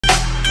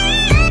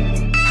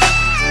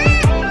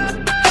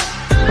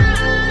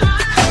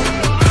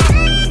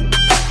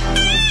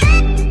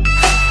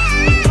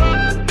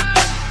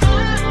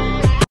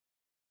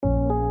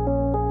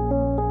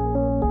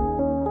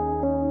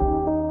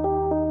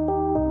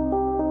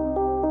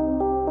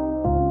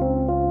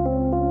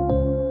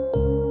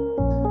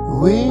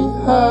We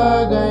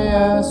hug and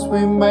yes,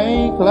 we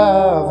make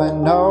love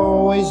and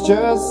always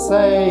just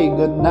say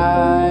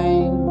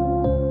goodnight.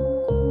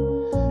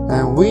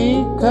 And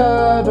we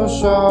cuddle,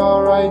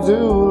 sure I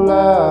do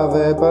love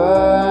it, but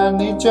I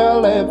need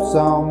your lips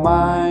on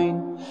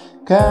mine.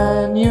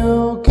 Can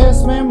you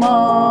kiss me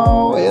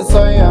more? We're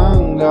so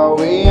young, girl,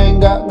 we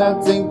ain't got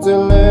nothing to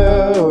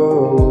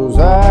lose.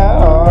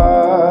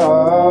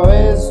 Oh,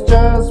 it's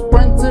just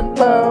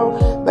principle.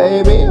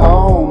 Baby,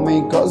 hold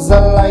me, cause I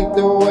like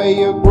the way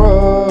you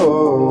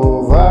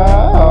groove.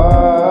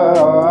 Oh,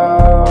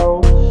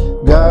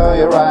 girl,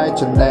 you write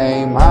your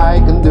name, I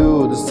can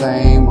do the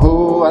same.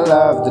 Who I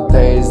love the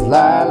taste,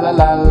 la la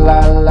la la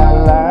la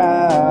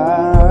la.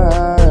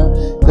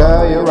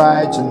 Girl, you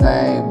write your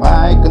name,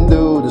 I can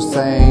do the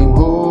same.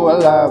 Who I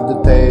love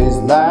the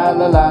taste, la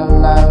la la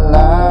la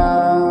la.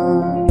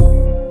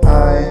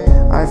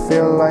 I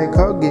feel like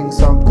hugging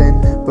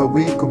something, but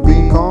we could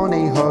be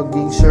corny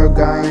hugging.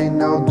 Sugar, I ain't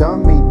no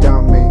dummy.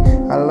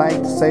 I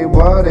like to say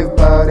what if,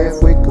 but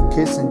if we could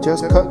kiss and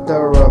just cut the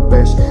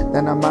rubbish,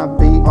 then I might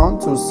be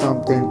onto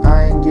something.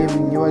 I ain't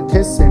giving you a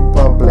kiss in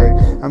public,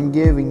 I'm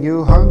giving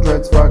you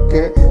hundreds, fuck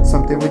it.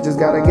 Something we just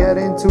gotta get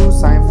into.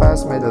 Sign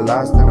fast, made the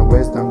last and a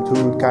wisdom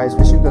tooth. Guys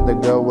wishing that the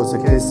girl was a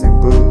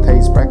kissing booth.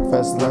 Taste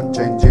breakfast, lunch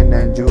and gin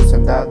and juice,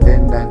 and that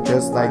then and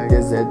just like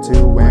dessert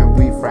too. When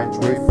we French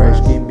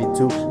refresh, give me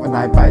two. When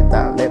I bite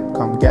that lip,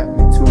 come get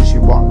me two. She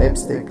want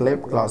lipstick,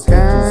 lip gloss.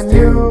 Can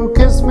you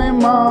kiss me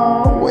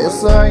more? We're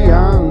so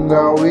young,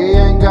 girl, we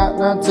ain't got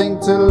nothing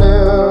to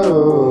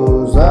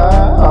lose.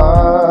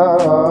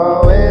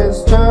 Oh,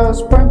 it's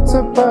just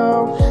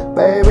principle.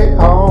 Baby,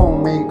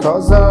 hold me,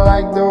 cause I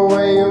like the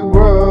way you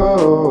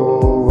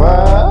groove.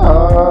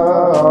 Oh,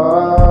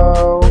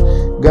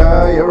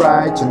 girl, you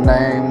write your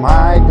name,